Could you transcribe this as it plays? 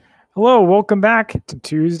Hello, welcome back to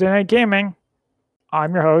Tuesday Night Gaming.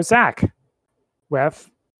 I'm your host, Zach, with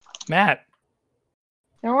Matt.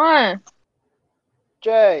 Come on.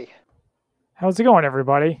 Jay. How's it going,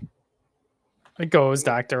 everybody? It goes,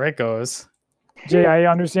 Doctor. It goes. Jay,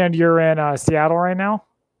 I understand you're in Seattle right now.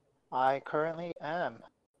 I currently am.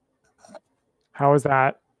 How is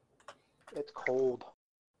that? It's cold.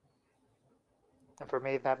 And for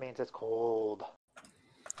me, that means it's cold.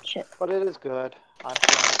 Shit. But it is good. I'm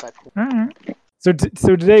feeling that cool. All right. So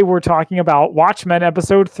today we're talking about Watchmen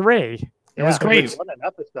episode 3. It was great. What an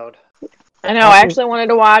episode. I know. I actually wanted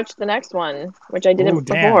to watch the next one, which I didn't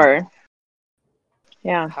before.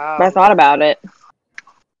 Yeah. But I thought about it.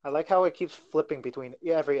 I like how it keeps flipping between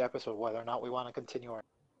every episode, whether or not we want to continue.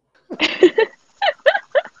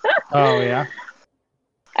 Oh, yeah.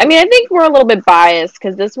 I mean, I think we're a little bit biased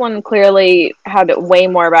because this one clearly had way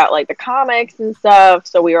more about like the comics and stuff.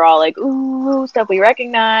 So we were all like, "Ooh, stuff we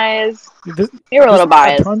recognize." We were a little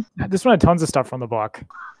biased. This one had tons of stuff from the book.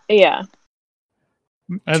 Yeah.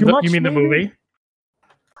 Too much, you mean maybe? the movie?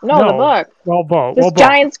 No, the book. Well, both. This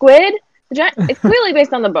giant squid. It's clearly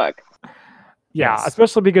based on the book. Yeah, Yes.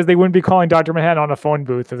 especially because they wouldn't be calling Dr. Manhattan on a phone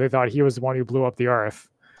booth if they thought he was the one who blew up the Earth.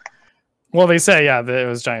 Well, they say, that it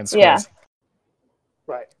was giant squids. Yeah.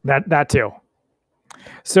 Right. That too.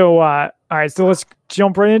 So, all right, so let's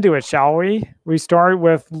jump right into it, shall we? We start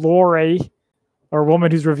with Laurie, or a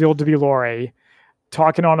woman who's revealed to be Laurie,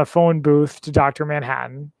 talking on a phone booth to Dr.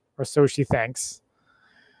 Manhattan, or so she thinks.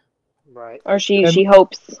 Right. Or she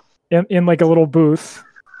hopes. In like a little booth.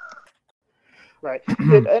 Right.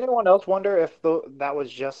 Did anyone else wonder if that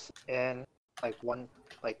was just in like one,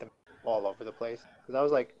 like the all over the place? Because I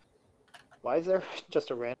was like, why is there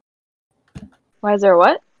just a Why is there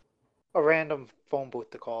what? random phone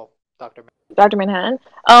booth to call Dr. Dr. Manhattan.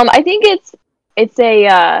 I think it's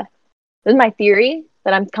a this is my theory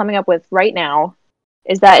that I'm coming up with right now,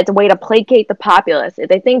 is that it's a way to placate the populace. If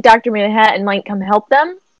they think Dr. Manhattan might come help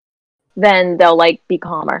them, then they'll like be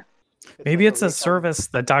calmer. Maybe it's a service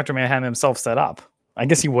that Dr. Manhattan himself set up. I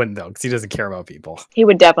guess he wouldn't, though, because he doesn't care about people. He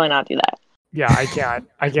would definitely not do that. Yeah, I can't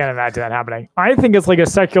imagine that happening. I think it's like a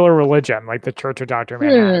secular religion, like the Church of Dr.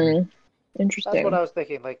 Manhattan. Interesting. That's what I was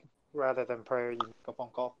thinking, like, rather than prayer, you make a phone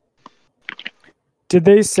call. Did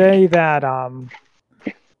they say that,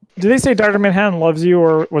 did they say Dr. Manhattan loves you,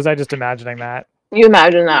 or was I just imagining that? You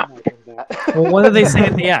imagine that. Well, what did they say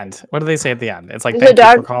at the end? What do they say at the end? It's like, Is it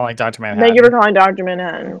thank you for calling Dr. Manhattan. Thank you for calling Dr.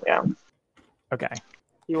 Manhattan. Yeah. Okay.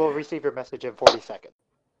 You will receive your message in 40 seconds.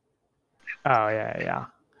 Oh, yeah.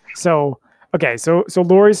 So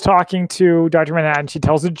Laurie's talking to Dr. Manhattan. She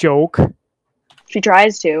tells a joke. She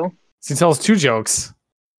tries to. She tells 2 jokes.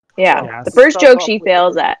 Yeah. Yes. The first joke she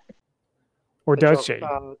fails at. Or does she?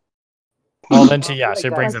 Well, then she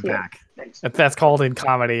brings it Yeah. back. That's called in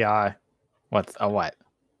comedy, what? A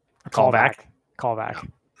callback? Callback.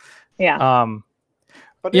 Yeah.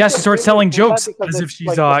 But Yeah, it's she just starts really telling sad jokes because as if it's,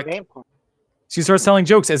 she's, like, the main part. She starts telling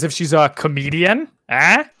jokes as if she's a comedian.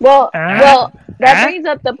 Well, that Huh? brings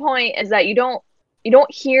up the point is that you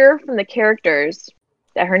don't hear from the characters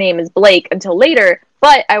that her name is Blake until later.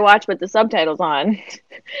 But I watched with the subtitles on,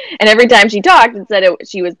 and every time she talked, it said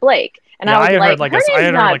she was Blake, and Yeah, I was I like, heard her I name's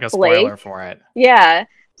heard not like a spoiler Blake. for it. Yeah,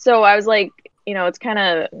 so I was like, it's kind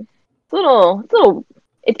of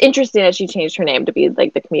it's interesting that she changed her name to be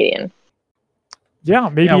like the comedian. Yeah,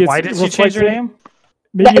 maybe Yeah, it's why did she change her name?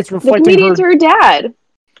 Maybe it's The reflecting comedian's her dad.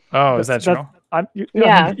 Oh, is that true?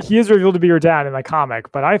 Yeah. He is revealed to be her dad in the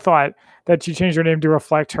comic, but I thought that she changed her name to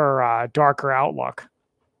reflect her darker outlook.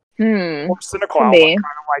 More cynical Could outlook, be. kind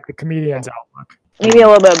of like the comedian's outlook. Maybe a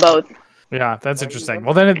little bit of both. Yeah, that's interesting.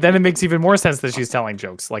 Well, then it makes even more sense that she's telling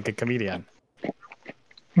jokes like a comedian.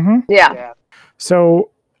 Mm-hmm. Yeah.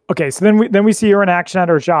 So, so then we see her in action at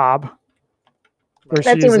her job. Where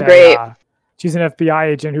That she's seems great. She's an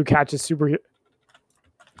FBI agent who catches Vigilantes.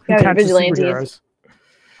 superheroes.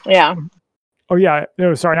 Yeah. Oh yeah,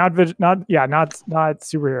 no, sorry, not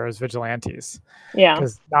superheroes, vigilantes. Yeah.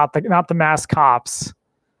 Because not the masked cops.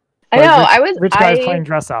 I know. Rich guys playing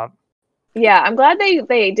dress up. Yeah, I'm glad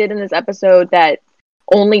they did in this episode that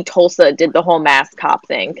only Tulsa did the whole masked cop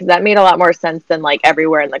thing, because that made a lot more sense than like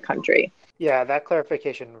everywhere in the country. Yeah, that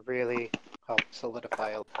clarification really helped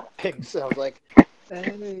solidify a lot of things. So I was like,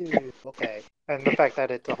 okay. And the fact that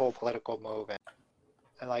it's a whole political move,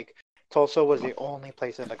 and like Tulsa was the only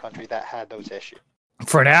place in the country that had those issues.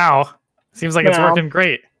 For now, seems like it's working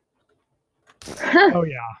great. Oh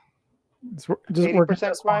yeah, it's just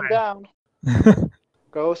 80% crime down.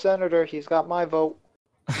 Go Senator, he's got my vote.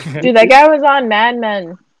 Dude, that guy was on Mad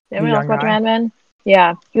Men. Anyone else young watch guy? Mad Men?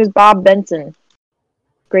 Yeah, he was Bob Benson.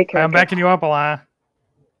 Great character. I'm backing you up, Alana.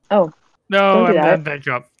 Oh, No, Don't do I'm that. not back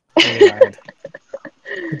up. Behind.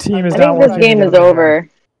 The team is I not think this working game is together. over.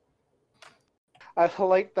 I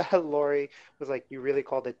like that Lori was like, "You really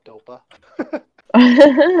called it Dopa."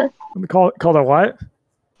 Called a what?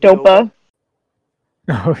 Dopa.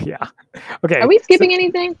 Oh yeah. Okay. Are we skipping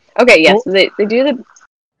anything? Okay, yes. Well- They do the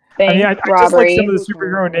I bank mean, I just like robbery. some of the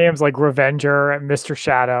superhero names like Revenger and Mr.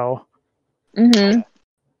 Shadow. Mm-hmm.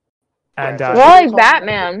 And Yeah, Well, like It's all-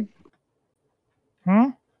 Batman. hmm?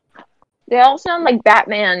 They all sound like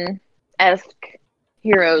Batman-esque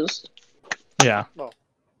heroes. Yeah.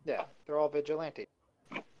 Yeah, they're all vigilante.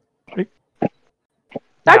 Dr.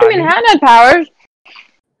 I mean- Manhattan had powers.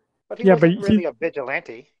 But he Yeah, wasn't but really a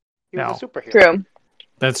vigilante. He was No. a superhero. True.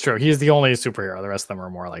 That's true. He's the only superhero. The rest of them are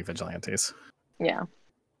more like vigilantes. Yeah.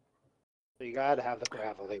 So you gotta have the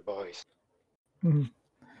gravelly voice.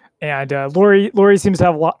 And Lori seems to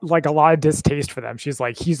have a lot of distaste for them. She's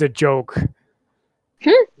like, he's a joke,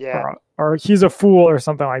 Yeah. or he's a fool, or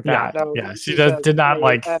something like Yeah. that. No, Yeah, she he does- says did not a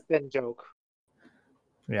like- effing joke.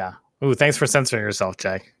 Yeah. Ooh, thanks for censoring yourself,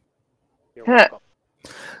 Jay. You're Huh.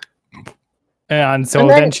 welcome. And so And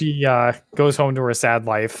then, then- she goes home to her sad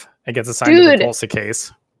life and gets assigned to Dude. the Tulsa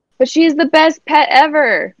case. But she's the best pet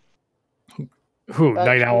ever. Who? That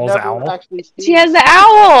Night she Owl's never owl? actually She has sees. the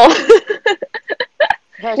owl.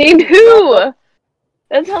 Yeah, she Named sees Who? that-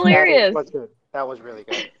 That's That hilarious. was good. That was really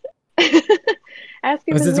good. Ask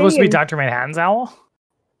him Was it his supposed to be name. Dr. Manhattan's owl?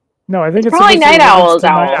 No, I think it's probably supposed to be Night reference Owl's to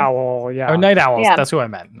Night owl. Owl. Yeah. Or Night Owls. Yeah. That's who I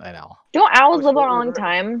meant. Night Owl. Don't owls Was live a it- long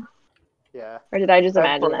time? Yeah. Or did I just And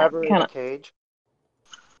imagine that? forever in Kind a of. cage.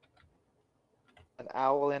 An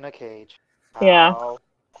owl in a cage. Yeah. Ow.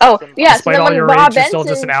 Oh, Despite yeah. So Despite then all when your Bob age, you're still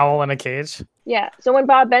just Benson, an owl in a cage. yeah. So when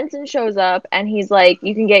Bob Benson shows up and he's like,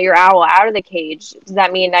 "You can get your owl out of the cage," does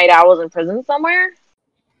that mean Night Owl's in prison somewhere?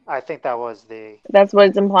 I think that was the. That's what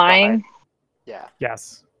it's implying. Yeah.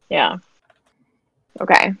 Yes. Yeah.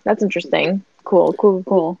 Okay, that's interesting. Cool.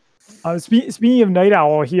 Speaking of Night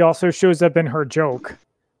Owl, he also shows up in Her Joke,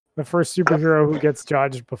 the first superhero who gets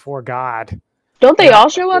judged before God, Don't they Yeah. all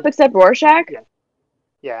show up except Rorschach?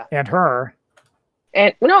 Yeah. and her.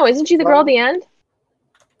 And no, isn't she the girl at the end?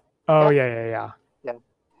 Oh Yeah. yeah.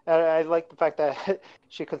 And I like the fact that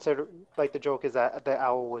she considered, like, the joke is that the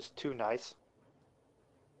owl was too nice.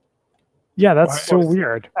 Yeah, that's Right. so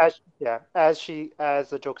weird. As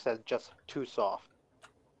the joke says, just too soft.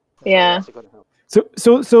 And so Yeah. that's a good help.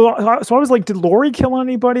 So I was like, did Lori kill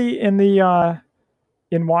anybody in the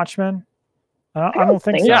in Watchmen? I don't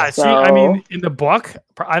think so. Yeah, So- I mean, in the book,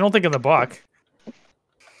 I don't think in the book.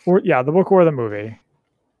 Or, yeah, the book or the movie.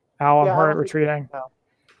 Owl Yeah, and I her don't think- retreating.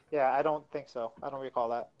 Yeah, I don't think so. I don't recall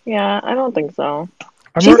that. Yeah, I don't think so.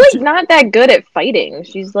 I She's remember like not that good at fighting.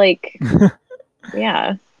 She's like,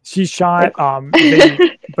 yeah, she shot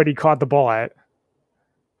but he caught the bullet.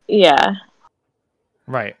 yeah.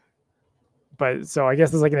 Right. But so I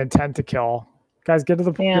guess there's like an intent to kill. Guys, get to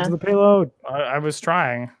the Yeah. payload. I was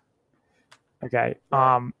trying. Okay.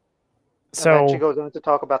 Right. And then So she goes on to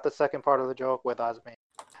talk about the second part of the joke with Osmi.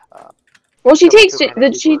 Well, she That was takes too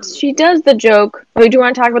many people. she does the joke. Wait, do you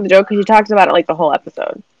want to talk about the joke? Because she talks about it like the whole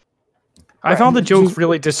episode. I found the joke She's-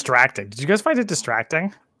 really distracting. Did you guys find it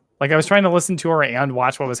distracting? Like I was trying to listen to her and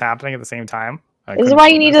watch what was happening at the same time. I This is couldn't why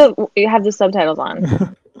you need focus. to have the subtitles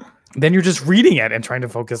on. Then you're just reading it and trying to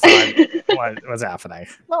focus on what was happening.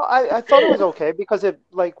 No, I thought it was okay because it,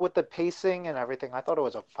 like, with the pacing and everything, I thought it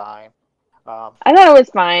was fine. I thought it was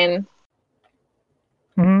fine.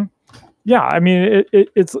 mhm. Yeah, I mean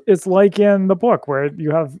it's like in the book where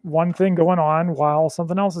you have one thing going on while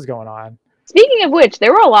something else is going on. Speaking of which,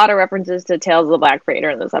 there were a lot of references to Tales of the Black Freighter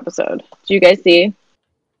in this episode. Did you guys see?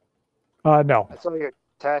 No. I saw your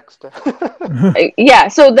text. Yeah.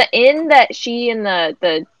 So the inn that she and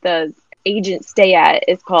the agent stay at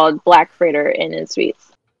is called Black Freighter Inn and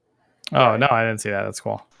Suites. Oh no, I didn't see that. That's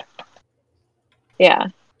cool. Yeah.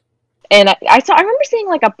 And I remember seeing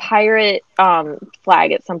like a pirate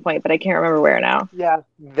flag at some point, but I can't remember where now. Yeah,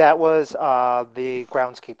 that was the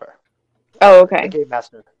groundskeeper, Oh, the okay. game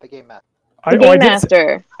master, the game master. The Game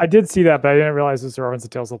Master. I did see that, but I didn't realize it was a reference to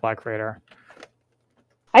Tales of the Black Freighter.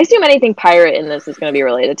 I assume anything pirate in this is going to be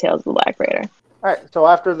related to Tales of the Black Freighter. All right, so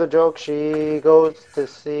after the joke, she goes to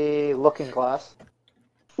see Looking Glass.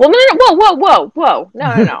 Well, whoa.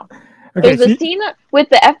 No. Okay, There's a scene with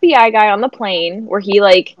the FBI guy on the plane where he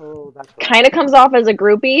like Oh, that's right. kind of comes off as a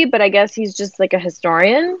groupie, but I guess he's just like a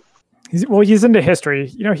historian. he's into history.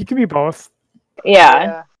 You know, he can be both.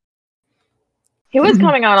 Yeah. He was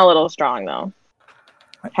coming on a little strong though.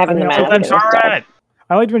 Having the I mean, mask and stuff. Alright.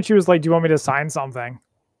 I liked when she was like, "Do you want me to sign something?"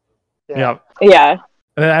 Yeah. Yep. Yeah.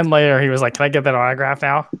 And then later he was like, "Can I get that autograph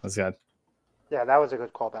now?" That's good. Yeah, that was a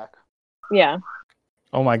good callback. Yeah.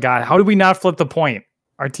 Oh my god, how did we not flip the point?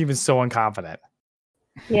 Our team is so unconfident.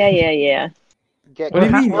 Yeah. Get What do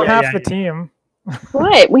you mean? We're Yeah, half yeah, the yeah. team.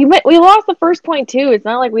 What? We lost the first point too. It's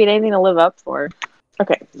not like we had anything to live up for.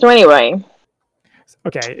 Okay. So anyway,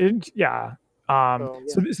 Okay, yeah. So,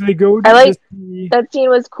 So they go I to like- see. that scene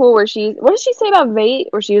was cool. Where what did she say about Vate?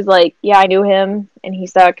 Where she was like, "Yeah, I knew him, and he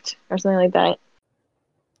sucked," or something like that.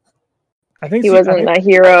 I think He she- I wasn't think- a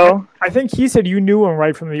hero. I think he said you knew him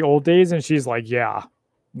right from the old days, and she's like, yeah,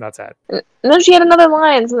 that's it. And then she had another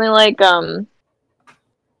line, something like,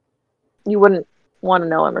 "You wouldn't want to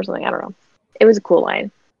know him," or something. I don't know. It was a cool line.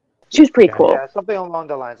 She was pretty Okay. cool. yeah, something along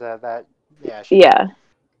the lines of that. Yeah. Yeah.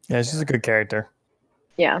 Yeah, she's a good character.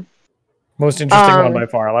 Yeah. Most interesting one Um, by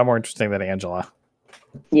far. A lot more interesting than Angela.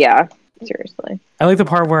 Yeah. Seriously. I like the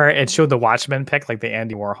part where it showed the Watchmen pick, like the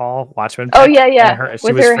Andy Warhol Watchmen pick. Oh yeah, yeah. and she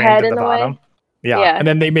With was her framed head at in the the way. bottom. Yeah. Yeah. And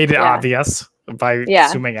then they made it Yeah. obvious by Yeah.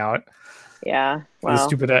 zooming out. Yeah. For the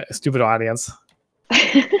Wow. stupid audience.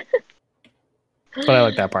 But I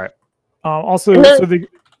like that part. Also, And then- so they,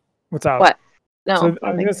 what's up? What? No. So I was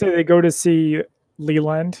nothing. gonna say they go to see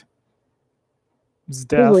Leland. His Who's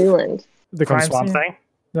death. Leland? The From crime Swamp scene? Thing.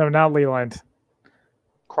 No, not Leland. Who's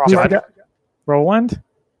Crawford. the guy? Roland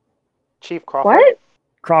Chief Crawford. What?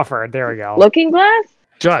 Crawford. There we go. Looking Glass?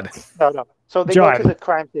 Judd. No. So they go Judd. to the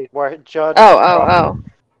crime scene where Judd Oh.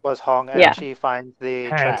 was hung, and Yeah. she finds the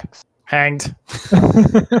Hanged. tracks. Hanged.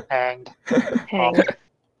 Hanged. Hang.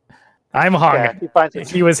 I'm hung. Yeah, she finds it.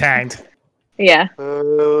 He was hanged. Yeah.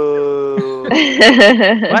 Ooh.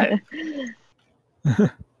 What?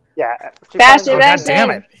 Yeah. she Fast finds Oh, and it. God Fast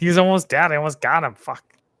damn Ed. it. He's almost dead. I almost got him. Fuck.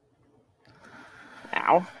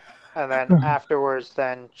 Ow. And then afterwards,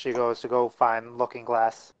 then she goes to go find Looking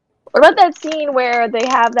Glass. What about that scene where they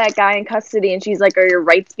have that guy in custody and she's like, "Are your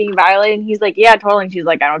rights being violated?" And he's like, "Yeah, totally." And she's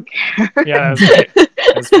like, "I don't care." Yeah, that was great.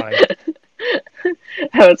 That was funny.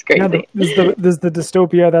 That was crazy. Yeah, there's the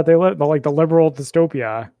dystopia that they live, like the liberal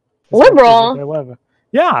dystopia. Liberal? They live.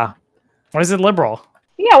 Yeah, Why is it liberal?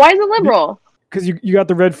 Yeah, why is it liberal? because you got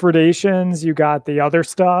the Redfordations, you got the other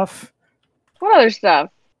stuff. What other stuff?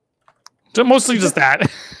 Mostly just that.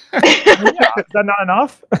 Yeah, is that not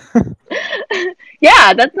enough?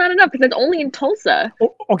 Yeah, that's not enough because it's only in Tulsa.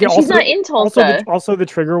 Oh, okay, And she's also, not in Tulsa. also the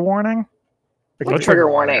trigger warning. What No trigger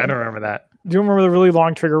warning? I don't remember that. Do you remember the really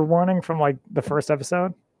long trigger warning from like the first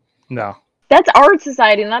episode? No. That's our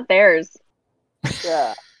society, not theirs.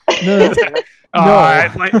 Yeah. No.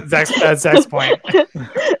 Oh, No. that's Zach's point.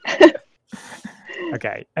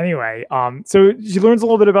 Okay. Anyway, so she learns a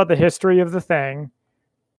little bit about the history of the thing.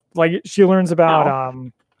 Like she learns about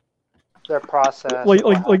Their process. like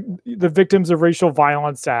the Victims of Racial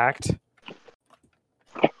Violence Act.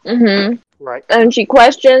 Mm-hmm. Right. And she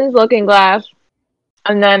questions Looking Glass,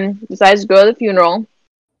 and then decides to go to the funeral.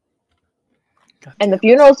 God And the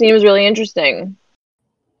funeral scene was really interesting.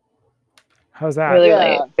 How's that? Really,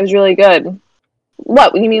 Yeah. it was really good.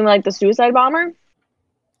 What? You mean like the suicide bomber?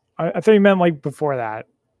 I thought you meant like before that.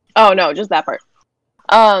 Oh no, just that part.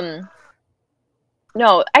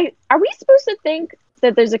 No, are we supposed to think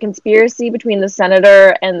that there's a conspiracy between the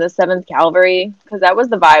senator and the 7th Cavalry? Because that was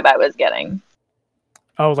the vibe I was getting.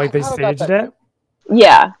 Oh, like they I thought about staged that it.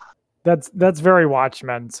 Yeah, That's very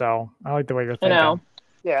Watchmen. So I like the way you're I thinking. know,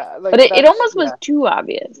 Yeah. Like but it that's- almost was yeah. too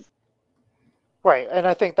obvious. Right, and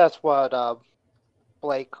I think that's what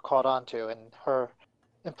Blake caught on to in her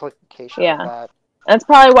implication Yeah. of that. That's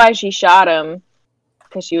probably why she shot him,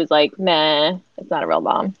 because she was like, "Meh, it's not a real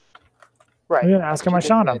bomb." Right. Yeah, ask him She I did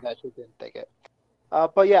shot say him. That she didn't think it.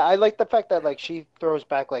 But yeah, I like the fact that like she throws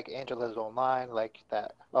back like Angela's own line, like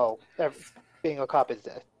that. Oh, being a cop is,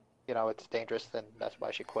 it's dangerous, and that's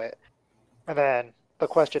why she quit. And then the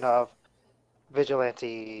question of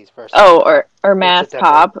vigilantes versus. Oh, or the mass difference?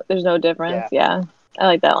 cop. There's no difference. Yeah, I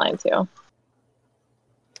like that line too.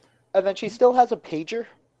 And then she still has a pager.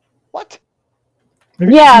 What?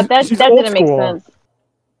 Maybe Yeah, she's- that she's that old didn't make school. sense.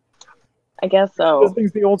 I guess Does so.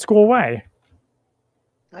 things the old school way.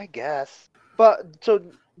 I guess. But so,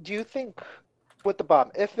 do you think with the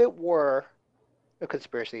bomb, if it were a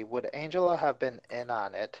conspiracy, would Angela have been in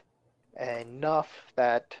on it enough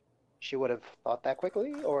that she would have thought that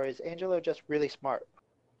quickly, or is Angela just really smart?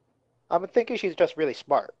 I'm thinking she's just really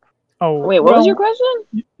smart. Oh, Wait, what was your well,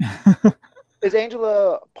 question? Is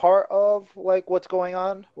Angela part of like what's going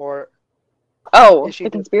on, or Oh, is she the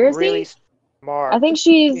just conspiracy? really smart? I think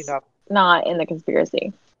she's enough? not in the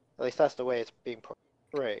conspiracy. At least that's the way it's being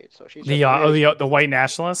portrayed. So she's The just really- the white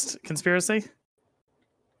nationalist conspiracy?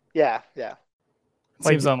 yeah. It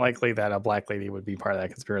seems unlikely that a black lady would be part of that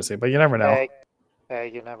conspiracy, but you never know.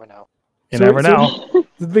 Hey, you never know. You So- never so- know.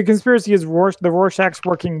 The conspiracy is the Rorschach's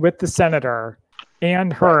working with the senator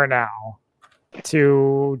and her now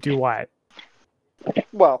to do what?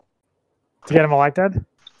 Well, To get him elected?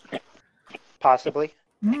 possibly.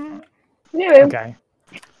 Mm, Yeah, okay.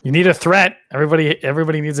 You need a threat.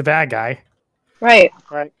 Everybody needs a bad guy. right.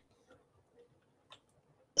 Right.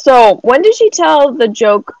 So when did she tell the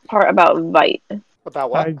joke part about Vite?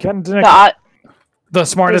 About what? The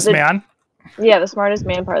smartest the- man. Yeah, the smartest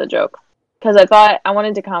man part of the joke. Because I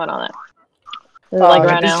wanted to comment on it. Is it like Yeah,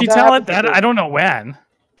 right Did now? she That tell it? happens That to- I don't know when.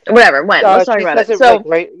 Whatever. When? Let's talk she about says it. it So like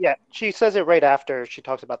right. Yeah, she says it right after she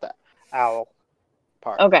talks about the owl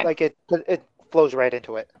part. Okay. Like it flows right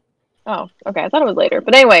into it. Oh, okay. I thought it was later.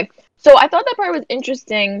 But anyway, so I thought that part was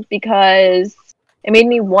interesting because it made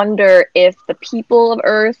me wonder if the people of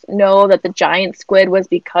Earth know that the giant squid was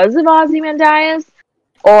because of Ozymandias,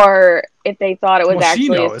 or if they thought it was Well, she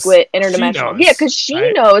actually a knows. squid She interdimensional. knows, Yeah, because she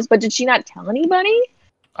right? knows, but did she not tell anybody?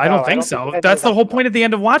 I No, don't I think don't so. think any That's of the them whole know. point at the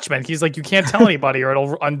end of Watchmen. He's like, you can't tell anybody, or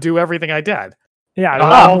it'll undo everything I did. Yeah. And the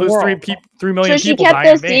I'll whole lose world. 3 million So she people kept dying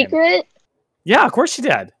the in vain. secret? Yeah, of course she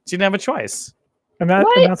did. She didn't have a choice. And What?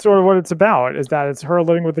 that's sort of what it's about, is that it's her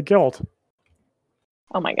living with the guilt.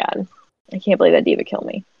 Oh my god. I can't believe that Diva killed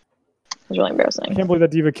me. It was really I embarrassing. can't believe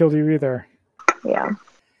that Diva killed you either. Yeah.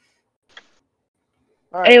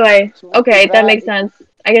 All right. Anyway, So okay, after that makes sense.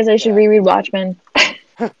 I guess I should Yeah. reread Watchmen.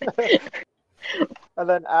 And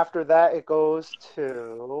then after that, it goes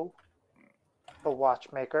to the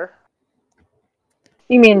watchmaker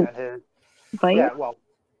You mean and his Vite? yeah, well,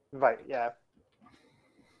 right, yeah,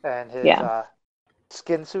 and his Yeah.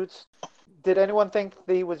 skin suits. Did anyone think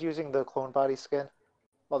that he was using the clone body skin,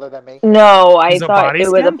 other than me? No, I Is it thought body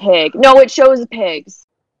it was a skin? pig. No, it shows pigs.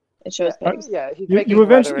 It shows pigs. Yeah, he's You, making you,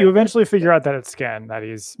 leather you and- eventually figure out that it's skin that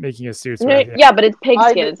he's making his suits No, with. yeah, but it's pig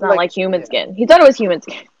I skin. did- It's not like, like human yeah. skin. He thought it was human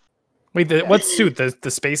skin. Wait, what suit?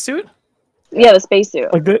 The space suit? Yeah, the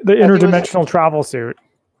spacesuit. Like the he was- interdimensional travel suit.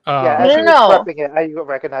 Yeah, No, as no, he was no. prepping it, I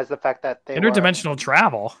recognized the fact that they were Interdimensional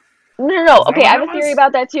travel. No. Is that Okay, what I have that a theory was?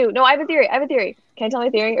 about that too. No, I have a theory. Can I tell my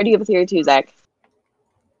theory, or do you have a theory too, Zach?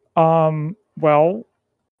 Well,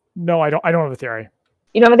 no, I don't have a theory.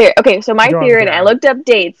 You don't have a theory. Okay, so my You don't have a theory, and I theory. looked up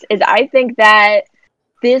dates, is I think that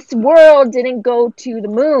this world didn't go to the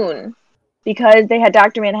moon because they had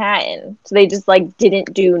Dr. Manhattan. So they just like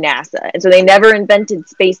didn't do NASA. And so they never invented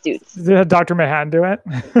spacesuits. Did Dr. Manhattan do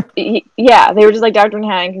it? Yeah, they were just like Dr.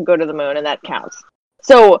 Manhattan can go to the moon and that counts.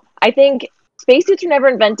 So I think spacesuits were never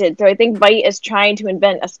invented. So I think Vite is trying to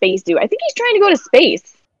invent a spacesuit. I think he's trying to go to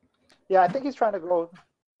space. Yeah, I think he's trying to go.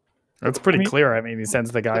 That's pretty I mean- clear. I mean, he sends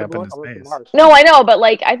the guy they're up going into to space. Mars. No, I know, but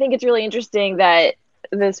like I think it's really interesting that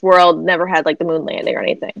this world never had like the moon landing or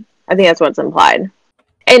anything. I think that's what's implied.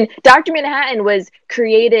 And Dr. Manhattan was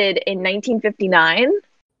created in 1959,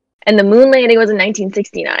 and the moon landing was in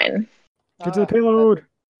 1969. Get to the payload.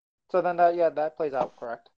 So then, that plays out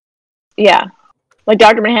correct. Yeah. Like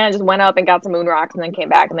Dr. Manhattan just went up and got some moon rocks and then came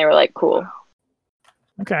back and they were like, cool.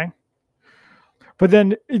 Okay. But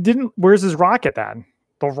then it didn't. Where's his rocket then?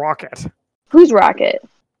 The rocket. Whose rocket?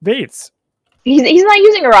 Vate's. He's not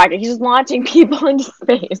using a rocket. He's just launching people into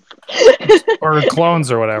space. Or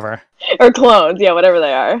clones or whatever. Or clones, yeah, whatever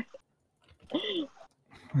they are.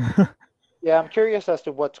 Yeah, I'm curious as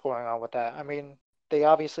to what's going on with that. I mean, they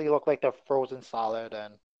obviously look like they're frozen solid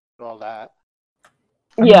and all that.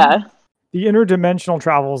 I mean, Yeah. The interdimensional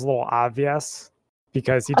travel is a little obvious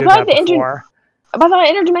because he I did thought that the before. But I thought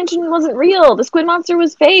interdimension wasn't real. The squid monster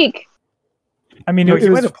was fake. I mean, No, it he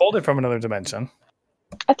was. might have pulled it from another dimension.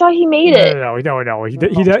 I thought he made it. No. He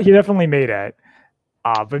definitely made it.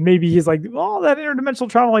 But maybe he's like, oh, that interdimensional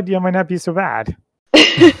travel idea might not be so bad.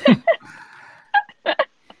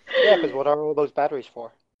 Yeah, because what are all those batteries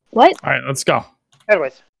for? What? All right, let's go.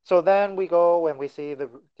 Anyways, so then we go and we see the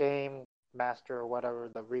game master or whatever,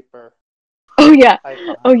 the Reaper Oh yeah.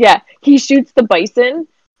 icon. Oh yeah. He shoots the bison.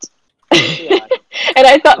 Yeah. And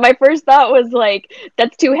I thought my first thought was like,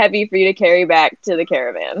 that's too heavy for you to carry back to the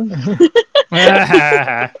caravan.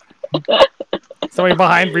 Somebody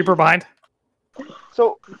behind, Reaper behind.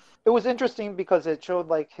 So it was interesting because it showed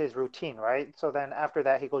like his routine, right? So then after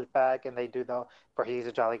that, he goes back and they do for he's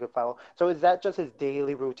a jolly good fellow. So is that just his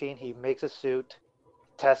daily routine? He makes a suit,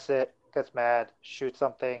 tests it, gets mad, shoots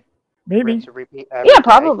something, Maybe. rinse and repeat every Yeah, day?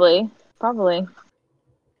 probably. Probably.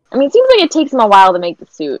 I mean, it seems like it takes him a while to make the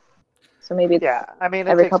suit. So maybe it's Yeah, I mean,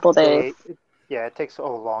 every takes couple days. it takes a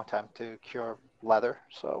long time to cure leather.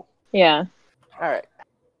 So Yeah. all right.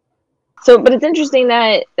 So, but it's interesting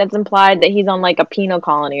that that's implied that he's on like a penal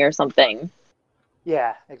colony or something.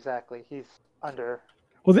 Yeah, exactly. He's under.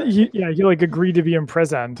 Well, he like agreed to be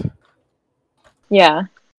imprisoned. Yeah.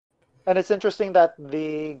 And it's interesting that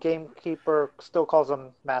the gamekeeper still calls him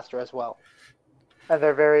master as well. And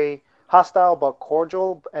they're very hostile but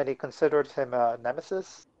cordial, and he considers him a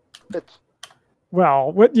nemesis. It's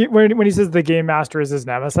Well, when he says the game master is his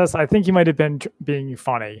nemesis, I think he might have been being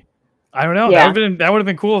funny. I don't know. Yeah. That would have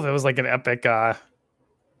been cool if it was like an epic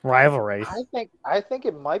rivalry. I think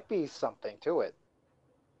it might be something to it.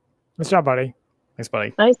 Nice job, buddy. Thanks,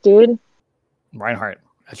 buddy. Nice, dude. Reinhardt,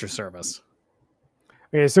 at your service.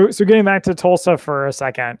 Okay, so getting back to Tulsa for a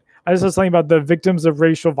second, I just was something about the Victims of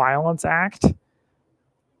Racial Violence Act,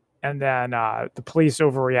 and then the police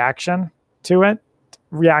overreaction to it.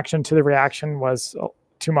 Reaction to the reaction was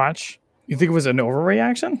too much. You think it was an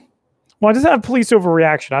overreaction? Well, it doesn't have police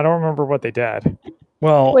overreaction. I don't remember what they did.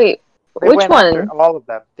 Well, Wait, They which went one? After all of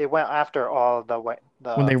them. They went after all of the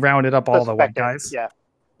when they rounded up all the white suspected- guys, Yeah.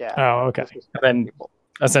 Yeah. Oh, okay. the suspected And then- people.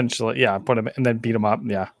 essentially, yeah, put them and then beat them up.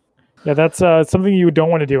 Yeah, Yeah, that's something you don't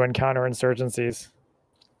want to do in counterinsurgencies.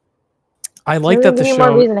 I like that the Give me more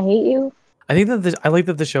show. reason to hate you. I think that I like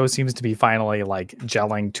that the show seems to be finally like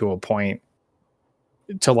gelling to a point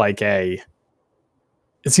to like a.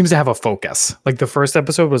 It seems to have a focus. Like the first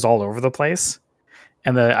episode was all over the place,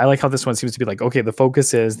 and I like how this one seems to be like, okay, the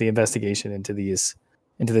focus is the investigation into this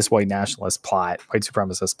white nationalist plot, white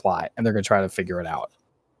supremacist plot, and they're going to try to figure it out.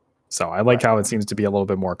 So I like how it seems to be a little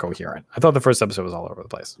bit more coherent. I thought the first episode was all over the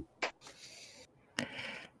place.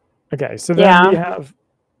 Okay, so then we have,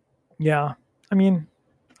 I mean,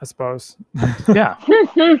 I suppose. Yeah,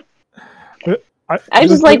 I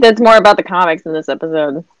just like that's more about the comics in this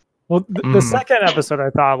episode. Well, the second episode, I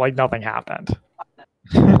thought like nothing happened.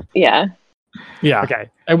 Yeah. yeah. Okay,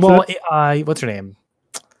 And So well, what's her name?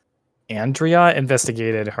 Andrea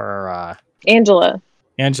investigated her. Angela.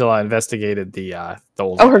 Angela investigated the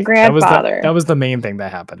old. Oh, her lady. grandfather. That was the main thing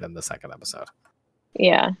that happened in the second episode.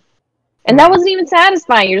 Yeah. And that wasn't even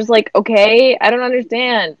satisfying. You're just like, okay, I don't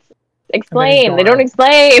understand. Explain. They go don't on.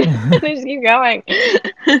 explain. They just keep going.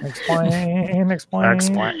 explain.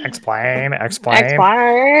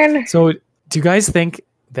 Explain. So, do you guys think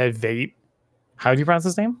that Vate? How do you pronounce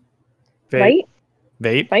his name? Right?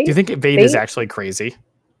 Vate. Vate? Do you think Vate is Vate? actually crazy?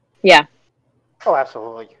 Yeah. Oh,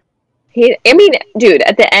 absolutely. I mean, dude,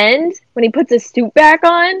 at the end, when he puts his suit back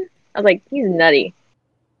on, I was like, he's nutty.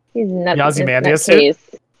 He's nutty. The Ozymandias suit?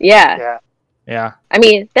 Nutcase. Yeah. Yeah. Yeah. I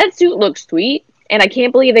mean, that suit looks sweet, and I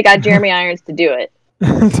can't believe they got Jeremy Irons to do it.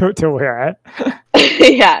 to wear it.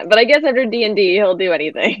 Yeah, but I guess after D&D, he'll do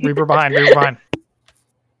anything. Reaper behind. I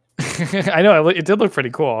know it did look pretty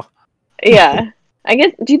cool. Yeah. I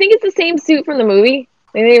guess, do you think it's the same suit from the movie?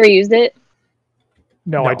 Maybe they reused it?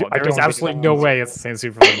 No, I don't. There's think absolutely so. no way it's the same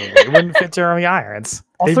suit from the movie. It wouldn't fit Jeremy Irons.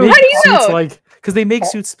 Also, they make How do you suits know? like because they make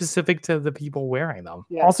suits specific to the people wearing them.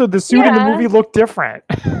 Yeah. Also, the suit in the Yeah. movie looked different.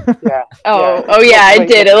 Yeah. Oh yeah, it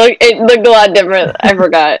did. It looked a lot different. I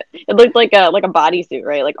forgot. It looked like a bodysuit,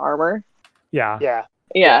 right? Like armor. Yeah, Yeah.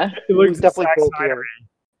 Yeah. it looks definitely Zack bulkier.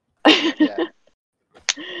 Snyder-y.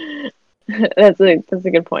 Yeah. That's a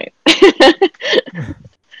good point.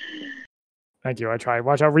 Thank you. I tried.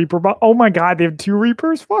 Watch out, Reaper. Oh my God, they have two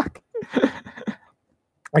Reapers. Fuck.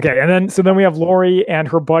 Okay, and then we have Lori and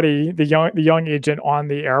her buddy, the young agent on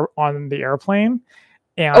the airplane.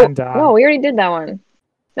 And no, we already did that one.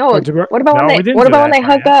 No, Oh, did we- what about no, we when didn't what do about when that they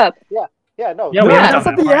part hook yet. up? Yeah. No. Yeah, no, we haven't that's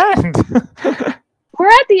done at the end. We're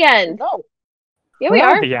at the end. No. Yeah, We're we at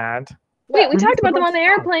are. the end. Wait, we we talked about them on the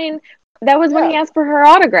airplane. That was when he Yeah. asked for her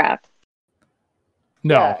autograph.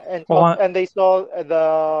 No. Yeah, and, Well, and they saw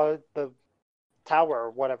the tower,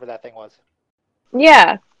 whatever that thing was.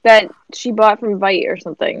 Yeah, that she bought from Vite or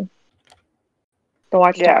something. The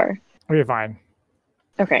Watchtower. Okay, fine.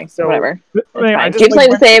 Okay, So- whatever. But, That's anyway, I fine. just Do you have like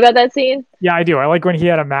something to say about that scene? Yeah, I do. I like when he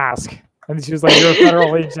had a mask, and she was like, "You're a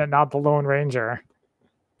federal agent, not the Lone Ranger."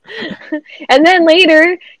 And then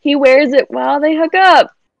later he wears it while they hook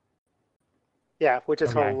up. Yeah, which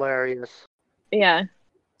is Okay. hilarious. Yeah.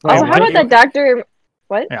 Like, Also, how about that Doctor?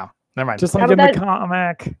 What? Never mind. Just How like in about the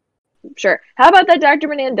comic. Sure. How about that Dr.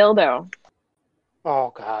 Manan dildo? Oh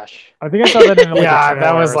gosh. I think I saw that in like, yeah, a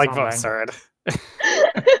that was trailer or like something. absurd.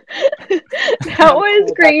 That was Back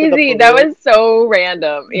to the crazy. That balloon. was so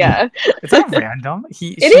random. Yeah. It's not random.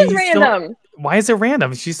 It is random. Why is it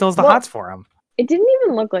random? She still has the Well, hots for him. It didn't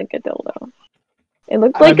even look like a dildo. It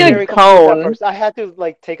looked I'm like very a confused at cone. first. I had to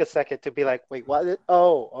like take a second to be like, wait, what?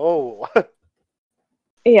 Oh.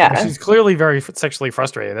 Yeah. She's clearly very sexually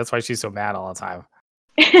frustrated. That's why she's so mad all the time.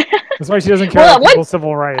 That's why she doesn't care Well, about people's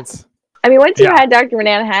civil rights. I mean, once you Yeah. had Dr.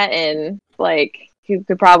 Manhattan, like, you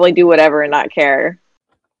could probably do whatever and not care.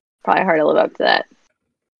 Probably hard to live up to that.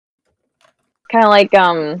 Kind of like,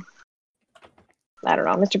 I don't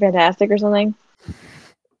know, Mr. Fantastic or something.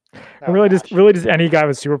 No, really, Ash. just any guy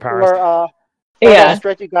with superpowers. Or Yeah. that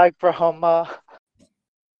stretchy guy from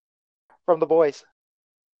The Boys.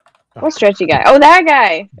 What stretchy guy? Oh, that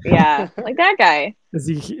guy. Yeah, like that guy.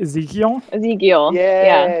 Ezekiel. Ezekiel.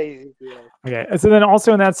 Yeah. Okay, so then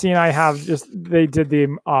also in that scene, I have they did the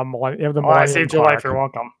I Millennium saved your life. Clock. You're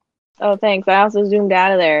welcome. Oh, thanks. I also zoomed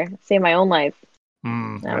out of there. Saved my own life.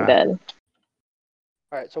 Now I'm dead.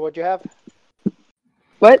 All right. So what'd you have?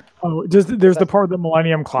 What? Oh, just there's the part of the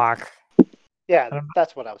Millennium Clock. Yeah,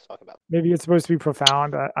 that's what I was talking about. Maybe it's supposed to be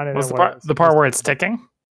profound. I don't know. What's the part where it's ticking?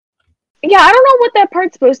 Yeah, I don't know what that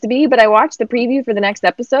part's supposed to be, but I watched the preview for the next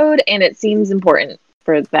episode, and it seems important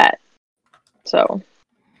for that. So.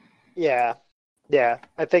 Yeah.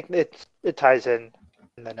 I think it ties in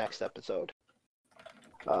the next episode.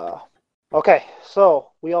 Okay,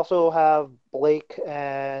 so we also have Blake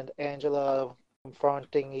and Angela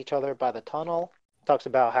confronting each other by the tunnel. Talks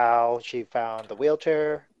about how she found the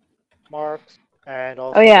wheelchair marks and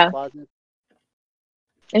also the closet.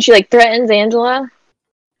 And she threatens Angela.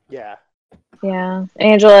 Yeah. Yeah.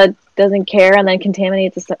 Angela doesn't care and then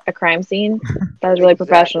contaminates a crime scene. That was really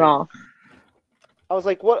professional. I was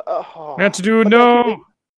like, what? What to do? No.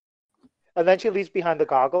 And then she leaves behind the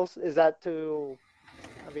goggles. Is that to?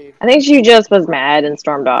 I think she just was mad and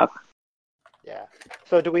stormed off. Yeah.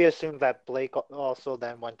 So do we assume that Blake also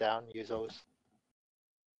then went down and used those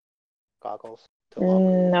goggles?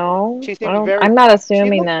 No. She seems I'm not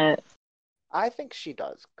assuming that. I think she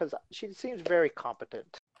does because she seems very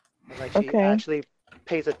competent. And, she actually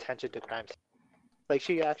pays attention to crime scenes.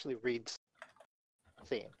 She actually reads the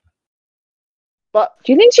scene. But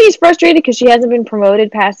do you think she's frustrated because she hasn't been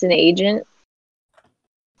promoted past an agent?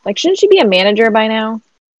 Shouldn't she be a manager by now?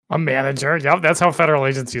 A manager? Yep, that's how federal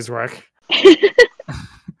agencies work.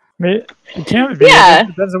 It can't be. Yeah. It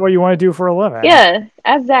depends on what you want to do for a living. Yeah,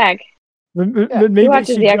 ask Zach. Maybe he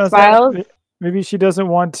watches the X-Files. Maybe she doesn't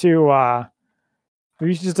want to.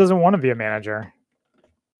 Maybe she just doesn't want to be a manager.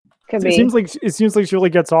 Could be. It seems like she really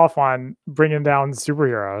gets off on bringing down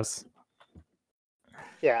superheroes.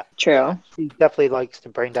 Yeah. True. She definitely likes to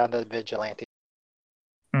bring down the vigilante.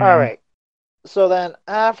 Mm-hmm. All right. So then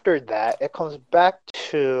after that, it comes back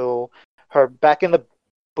to her back in the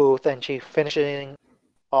booth and she finishing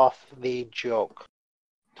off the joke.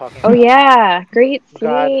 Oh yeah, great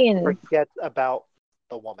God scene. forgets about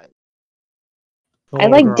the woman.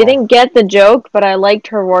 I didn't get the joke, but I liked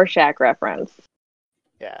her Rorschach reference.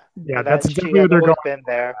 Yeah. Yeah, that's exactly what they're going. Been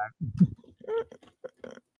there.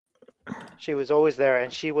 She was always there,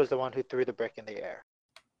 and she was the one who threw the brick in the air.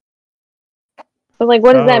 But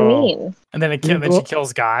what does that mean? And then she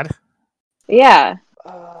kills God. Yeah.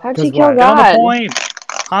 How'd she kill God? Get on the point.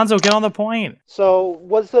 Hanzo, get on the point. So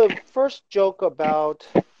was the first joke about?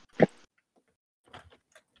 I'm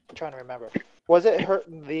trying to remember. Was it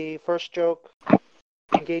the first joke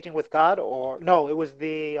engaging with God, or no? It was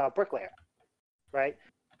the bricklayer, right?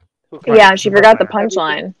 Yeah, she forgot the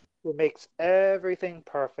punchline. Who makes everything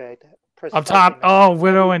perfect. Up top. Oh,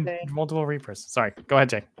 Widow and multiple Reapers. Sorry. Go ahead,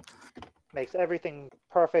 Jay. Makes everything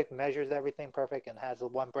perfect, measures everything perfect, and has the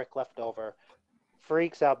one brick left over.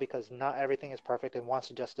 Freaks out because not everything is perfect and wants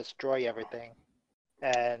to just destroy everything.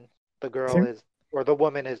 And the girl or the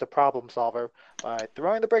woman is the problem solver by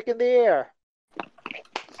throwing the brick in the air.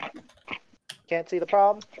 Can't see the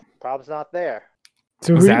problem? Problem's not there.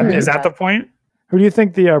 So is that the point? Who do you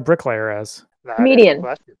think the bricklayer is? Comedian.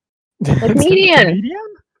 Comedian?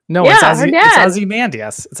 No, it's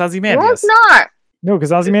Ozymandias. It's Ozymandias. No, it's not. No,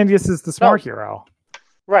 because Ozymandias is the smart hero.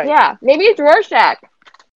 Right. Yeah, maybe it's Rorschach.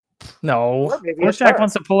 No, Rorschach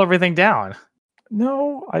wants to pull everything down.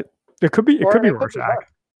 No, it could be Rorschach.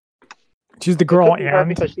 She's the girl, and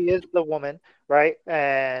because she is the woman, right?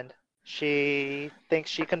 And she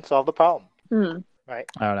thinks she can solve the problem, right?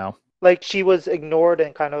 I don't know. She was ignored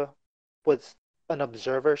and kind of was an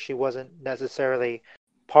observer. She wasn't necessarily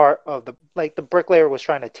part of the bricklayer was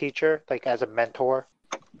trying to teach her, as a mentor,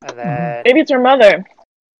 and then maybe it's her mother.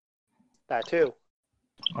 That too.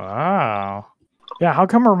 Wow. Yeah, how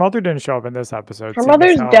come her mother didn't show up in this episode? Her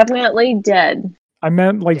mother's definitely dead. I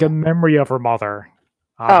meant a memory of her mother.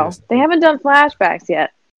 Obviously. Oh, they haven't done flashbacks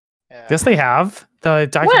yet. Yeah. Yes, they have. The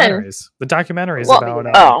documentaries. When? The documentaries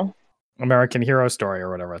about American Hero Story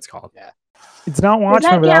or whatever it's called. Yeah. It's not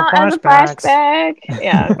Watchmen without flashbacks.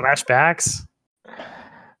 Yeah. Flashbacks.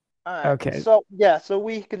 Right. Okay. So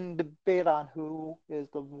we can debate on who is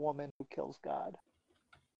the woman who kills God.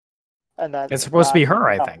 And it's supposed to be her,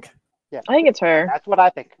 I think. Yeah. I think it's her. That's what I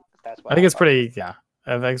think. I think it's pretty, yeah.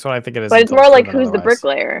 That's what I think it is. But it's more like who's the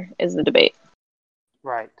bricklayer is the debate.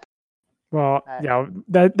 Right. Well, Alright. yeah,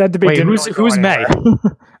 that debate. Wait, didn't who's really go who's May?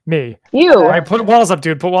 anywhere. Me. You. All right, put walls up,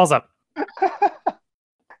 dude. Put walls up. And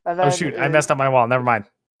Oh then shoot, I messed up my wall. Never mind.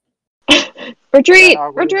 Retreat!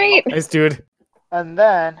 are we- Retreat! Nice, dude. And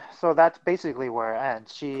then, so that's basically where it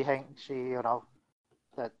ends. She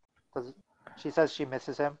she says she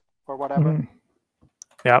misses him or whatever, Mhm.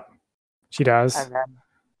 Yep, she does. and then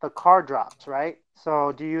the car drops, right?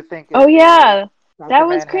 So, do you think? Oh it is yeah, Dr. that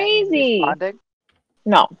was Manhattan crazy. responding?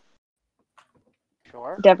 No,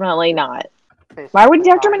 Sure. definitely not. Based Why on would the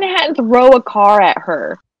Dr. time, Manhattan throw a car at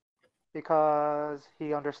her? Because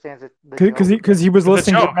he understands it. Because he was The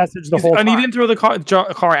listening to the joke. message the whole And he time. didn't throw the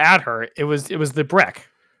car at her. It was the brick.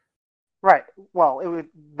 Right. Well,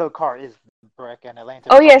 the car is brick and it lands.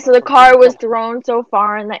 in Oh front yeah, of so her, the car he was killed her. thrown so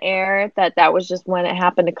far in the air that was just when it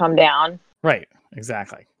happened to come down Right.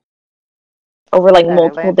 Exactly. over like And it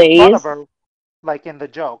multiple lands in front days. of her, like in the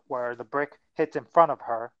joke where the brick hits in front of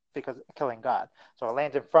her because killing God. So it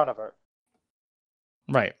lands in front of her.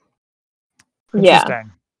 Right. Yeah,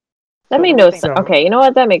 Interesting. that So made do no you think sense. that- Okay, you know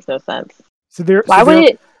what? That makes no sense. So there. Why so would there-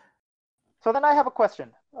 it? So then I have a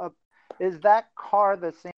question. Is that car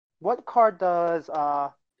the same? What car does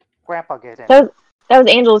Grandpa get in? That was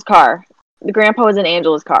Angela's car. The grandpa was in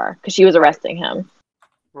Angela's car because she was arresting him.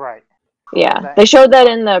 Right. Yeah, that they showed that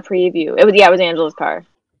Angela's in the preview. It was Angela's car.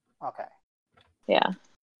 Okay. Yeah.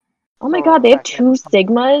 Oh my So god, the they have fact that two it comes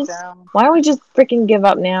Sigmas. down- Why don't we just freaking give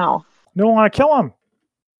up now? no one want to kill him.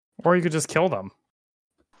 Or you could just kill them.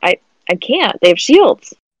 I can't. They have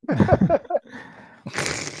shields. All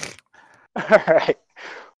right.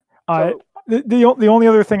 Uh, So- the only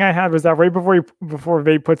other thing I had was that right before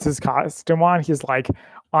Vape puts his costume on, he's like,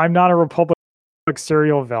 "I'm not a Republic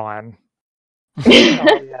serial villain." Oh,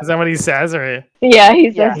 yeah. Is that what he says? Or Yeah, he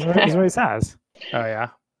Yeah. says That's what he says. oh yeah,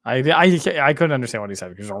 I couldn't understand what he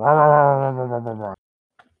said. He was like,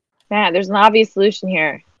 Matt, there's an obvious solution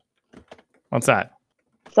here. what's that?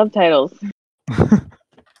 Subtitles.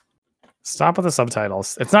 Stop with the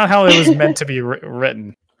subtitles. It's not how it was meant to be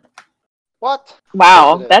written. What?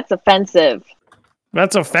 Wow, Yes, it is. that's offensive.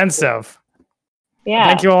 That's offensive. Yeah.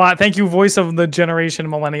 Thank you a lot. Thank you, voice of the generation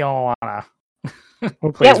millennial Alana.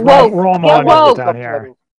 Oh, please, woke. we're all Get millennials woke. down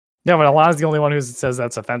here. Yeah, but Alana's the only one who says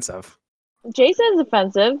that's offensive. Jay says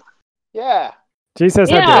offensive. Yeah. Jay says,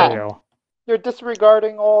 "How Yeah. dare you?" You're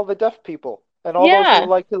disregarding all the deaf people and all those Yeah. who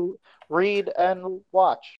like to read and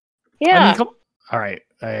watch. Yeah. I mean, all right.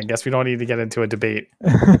 I guess we don't need to get into a debate.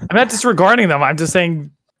 I'm not disregarding them. I'm just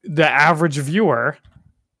saying the average viewer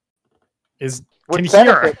Would can hear.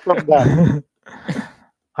 benefit from that.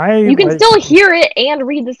 You can still hear it and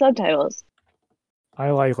read the subtitles.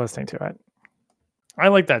 I like listening to it. I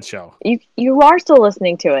like that show. You are still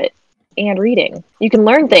listening to it and reading. You can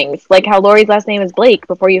learn things like how Lori's last name is Blake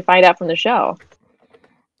before you find out from the show.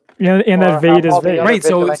 Yeah, and Or that Vade is all the Vade. other Right.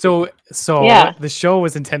 So vigilante. Yeah. the show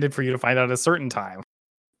was intended for you to find out at a certain time.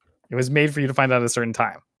 It was made for you to find out at a certain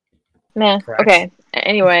time. Meh. Correct. Okay.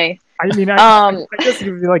 Anyway. I mean, I guess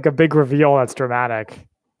it would be like a big reveal that's dramatic.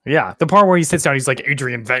 Yeah. The part where he sits down, he's like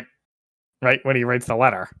Adrian Vent, right? When he writes the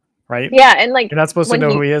letter, right? Yeah, and like You're not supposed to when know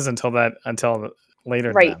he- who he is until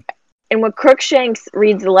later. Right. Then. and when Crookshanks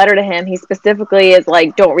reads the letter to him, he specifically is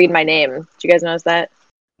like, "Don't read my name." Did you guys notice that?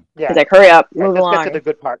 Yeah. He's like, "Hurry up, Yeah, move just along." get to the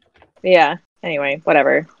good part. Yeah. Anyway,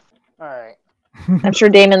 whatever. All right. I'm sure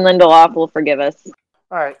Damon Lindelof will forgive us.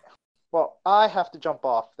 All right. Well, I have to jump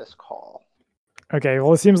off this call. Okay,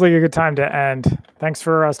 well, it seems like a good time to end. Thanks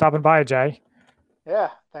for stopping by, Jay. Yeah.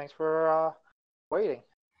 Thanks for waiting.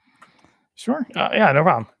 Sure. Yeah, no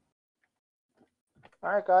problem.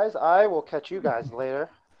 All right, guys. I will catch you guys later.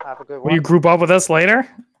 Have a good Will one. you group up with us later?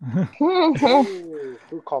 Ooh,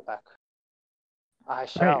 call back. I All right,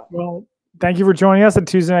 shall. well, thank you for joining us at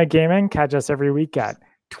Tuesday Night Gaming. Catch us every week at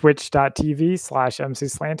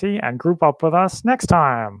twitch.tv/MCSlanty and group up with us next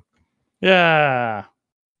time. Yeah.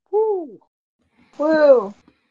 Woo. Woo.